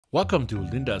Welcome to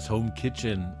Linda's Home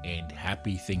Kitchen and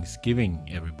happy Thanksgiving,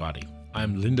 everybody.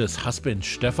 I'm Linda's husband,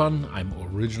 Stefan. I'm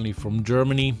originally from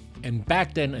Germany, and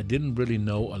back then I didn't really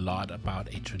know a lot about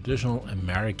a traditional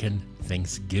American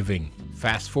Thanksgiving.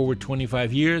 Fast forward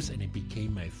 25 years and it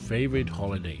became my favorite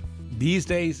holiday. These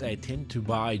days I tend to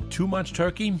buy too much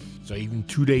turkey, so even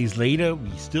 2 days later we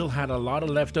still had a lot of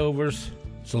leftovers.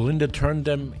 So Linda turned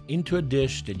them into a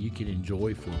dish that you can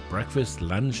enjoy for breakfast,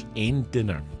 lunch, and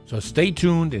dinner. So stay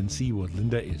tuned and see what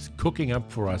Linda is cooking up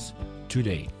for us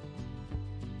today.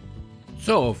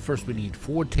 So first we need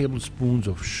 4 tablespoons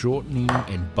of shortening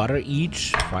and butter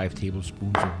each, 5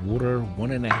 tablespoons of water,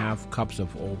 1.5 cups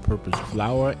of all-purpose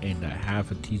flour, and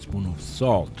 1/2 teaspoon of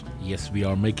salt. Yes, we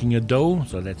are making a dough,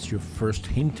 so that's your first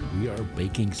hint. We are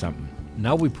baking something.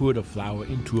 Now we put the flour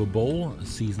into a bowl,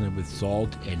 season it with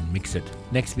salt, and mix it.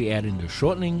 Next we add in the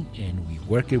shortening and we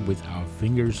work it with our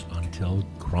fingers until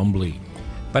crumbly.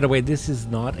 By the way, this is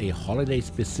not a holiday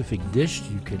specific dish.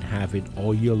 You can have it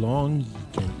all year long. You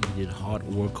can eat it hot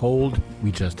or cold.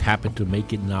 We just happen to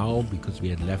make it now because we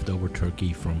had leftover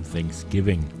turkey from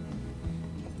Thanksgiving.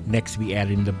 Next we add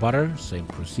in the butter, same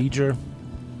procedure.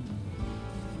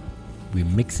 We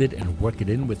mix it and work it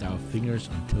in with our fingers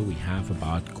until we have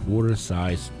about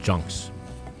quarter-sized chunks.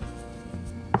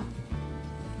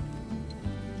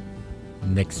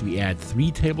 Next we add 3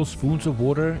 tablespoons of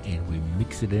water and we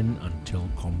mix it in until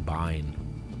combined.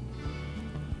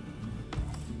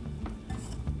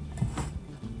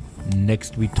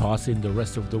 Next we toss in the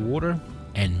rest of the water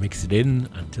and mix it in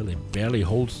until it barely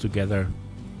holds together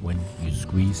when you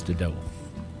squeeze the dough.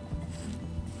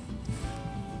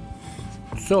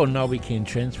 So now we can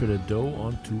transfer the dough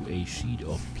onto a sheet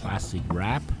of plastic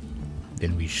wrap.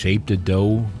 Then we shape the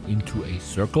dough into a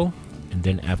circle. And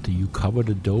then after you cover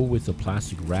the dough with the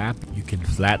plastic wrap, you can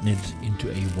flatten it into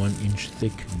a 1-inch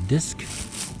thick disc.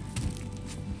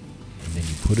 And then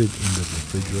you put it in the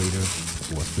refrigerator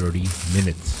for 30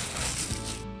 minutes.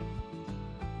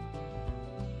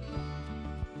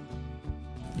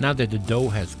 Now that the dough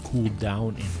has cooled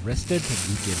down and rested,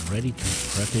 we get ready to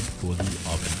prep it for the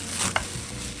oven.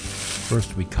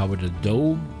 First we cover the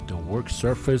dough, the work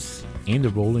surface, and the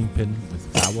rolling pin with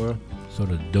flour so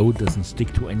the dough doesn't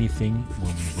stick to anything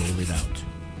when we roll it out.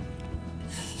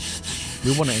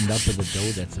 We want to end up with a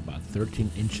dough that's about 13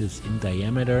 inches in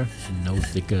diameter and no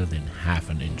thicker than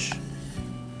 1/2 inch.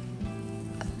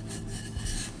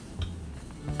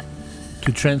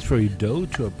 To transfer your dough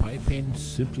to a pie pan,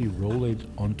 simply roll it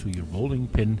onto your rolling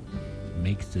pin.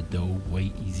 Makes the dough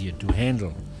way easier to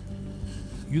handle.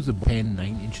 Use a pan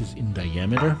 9 inches in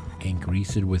diameter and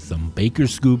grease it with some baker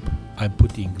scoop. I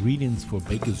put the ingredients for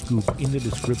baker scoop in the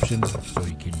description so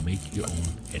you can make your own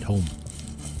at home.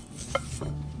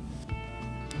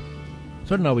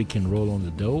 So now we can roll on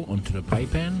the dough onto the pie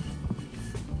pan.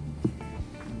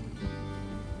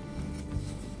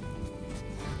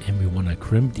 And we want to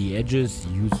crimp the edges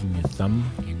using your thumb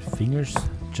and fingers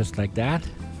just like that.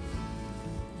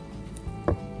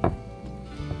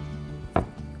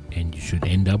 And you should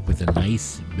end up with a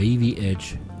nice wavy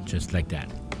edge just like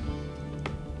that.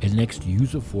 And next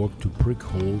use a fork to prick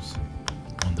holes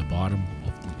on the bottom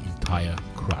of the entire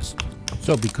crust.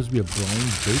 So because we are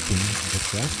brine baking the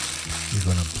crust, we're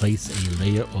going to place a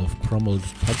layer of crumbled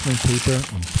parchment paper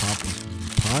on top of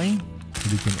the pie. So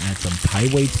we can add some pie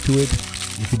weights to it.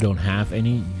 If you don't have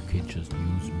any, you can just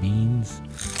use beans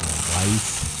or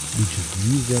rice. We just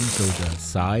use them so the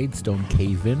sides don't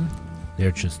cave in. They're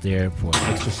just there for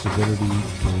extra stability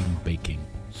during baking.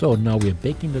 So now we're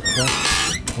baking the crust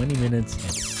for 20 minutes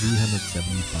at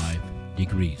 375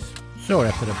 degrees. So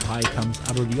after the pie comes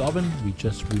out of the oven, we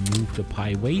just remove the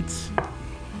pie weights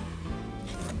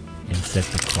and set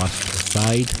the crust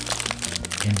aside.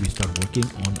 And we start working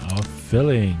on our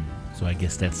filling. So I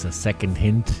guess that's the second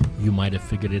hint. You might have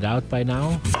figured it out by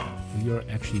now. We are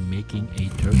actually making a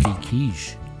turkey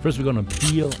quiche. First we're going to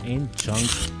peel and chunk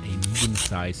a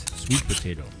medium-sized sweet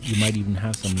potato. You might even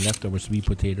have some leftover sweet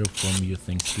potato from your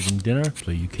Thanksgiving dinner, so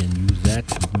you can use that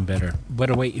even better. By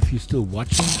the way, if you're still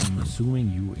watching, I'm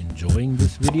assuming you're enjoying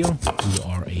this video. We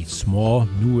are a small,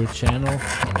 newer channel,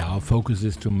 and our focus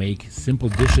is to make simple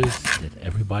dishes that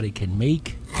everybody can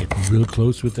make, get real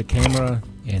close with the camera,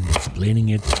 and explaining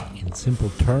it in simple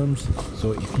terms.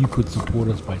 So if you could support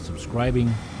us by subscribing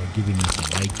or giving us a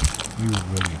like, we would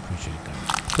really appreciate that.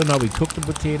 So now we cook the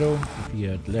potato. If you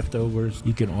had leftovers,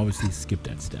 you can obviously skip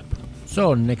that step.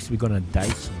 So next we're gonna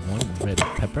dice 1 red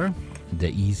pepper. The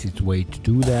easiest way to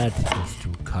do that is to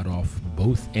cut off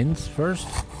both ends first.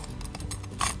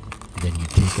 Then you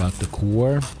take out the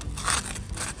core.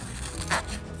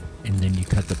 And then you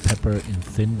cut the pepper in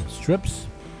thin strips.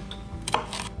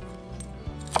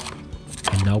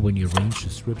 And now when you arrange the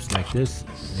strips like this,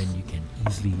 then you can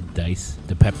easily dice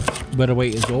the pepper. By the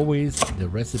way, as always, the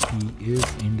recipe is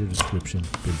in the description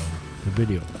below the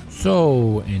video.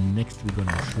 So, and next we're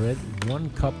gonna shred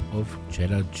 1 cup of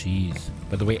cheddar cheese.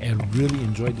 By the way, I really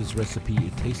enjoyed this recipe.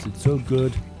 It tasted so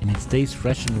good and it stays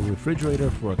fresh in the refrigerator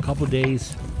for a couple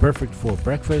days. Perfect for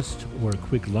breakfast or a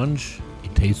quick lunch.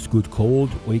 It tastes good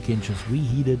cold, or you can just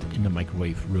reheat it in the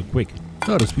microwave real quick.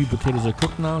 So the sweet potatoes are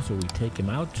cooked now, so we take them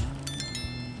out.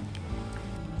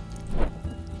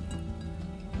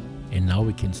 And now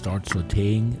we can start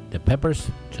sauteing the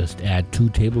peppers. Just add 2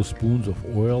 tablespoons of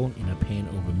oil in a pan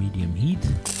over medium heat.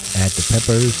 Add the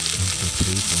peppers and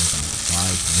saute for about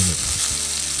 5 minutes.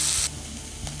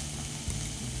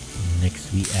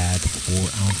 Next we add 4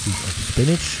 ounces of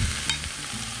spinach.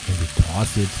 And we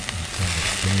toss it until the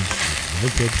spinach is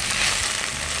wilted.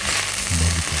 And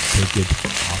then we can take it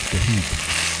off the heat.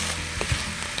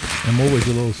 I'm always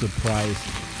a little surprised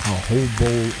how a whole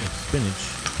bowl of spinach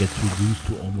gets reduced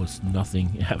to almost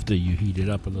nothing after you heat it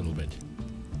up a little bit.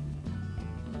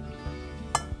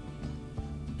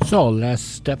 So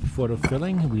last step for the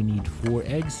filling, we need 4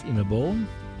 eggs in a bowl.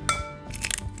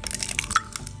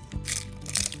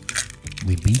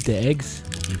 We beat the eggs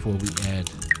before we add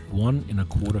 1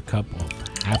 1/4 cup of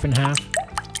half and half.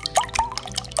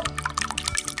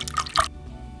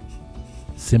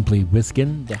 Simply whisk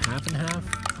in the half and half.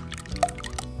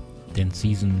 Then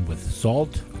season with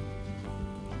salt.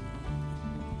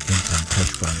 Then some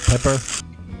crushed ground pepper.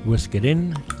 Whisk it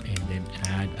in and then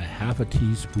add a half a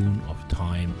teaspoon of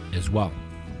thyme as well.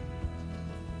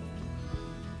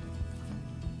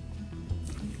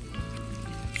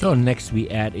 So next we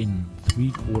add in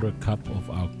 3/4 cup of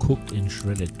our cooked and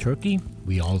shredded turkey.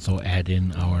 We also add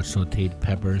in our sauteed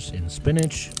peppers and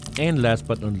spinach. And last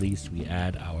but not least, we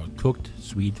add our cooked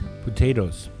sweet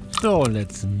potatoes. So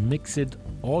let's mix it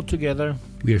all together.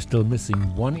 We are still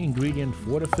missing 1 ingredient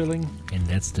for the filling, and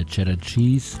that's the cheddar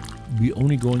cheese. We're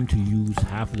only going to use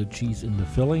half of the cheese in the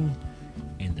filling,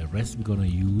 and the rest we're going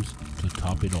to use to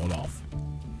top it all off.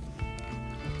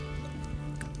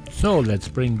 So let's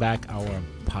bring back our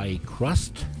pie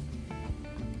crust.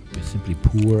 We simply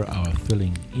pour our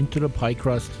filling into the pie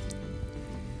crust.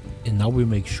 And now we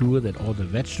make sure that all the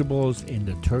vegetables and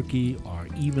the turkey are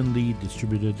evenly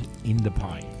distributed in the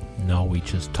pie. Now we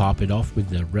just top it off with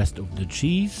the rest of the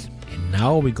cheese. And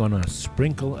now we're gonna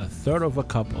sprinkle 1/3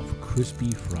 cup of crispy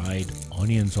fried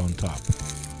onions on top.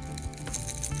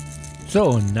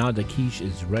 So now the quiche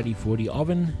is ready for the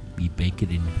oven. We bake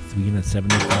it in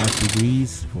 375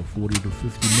 degrees for 40 to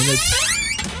 50 minutes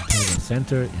until the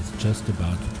center is just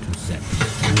about to set.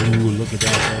 Ooh, look at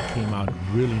that, that came out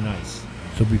really nice.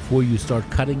 So before you start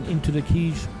cutting into the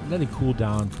quiche, let it cool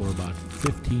down for about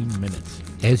 15 minutes.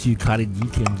 As you cut it, you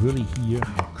can really hear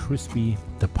how crispy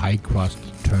the pie crust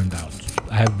turned out.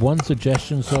 I have one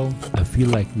suggestion though. I feel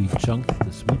like we chunked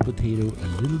the sweet potato a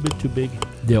little bit too big.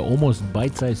 They're almost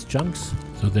bite-sized chunks,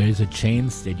 so there is a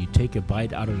chance that you take a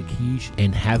bite out of the quiche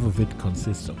and half of it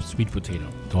consists of sweet potato.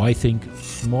 So I think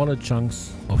smaller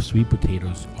chunks of sweet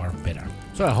potatoes are better.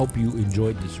 So I hope you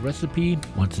enjoyed this recipe.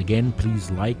 Once again, please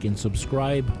like and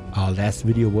subscribe. Our last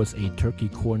video was a turkey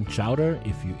corn chowder.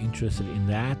 If you're interested in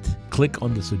that, click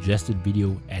on the suggested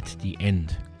video at the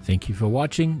end. Thank you for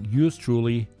watching. Yours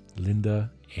truly,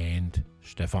 Linda and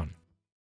Stefan.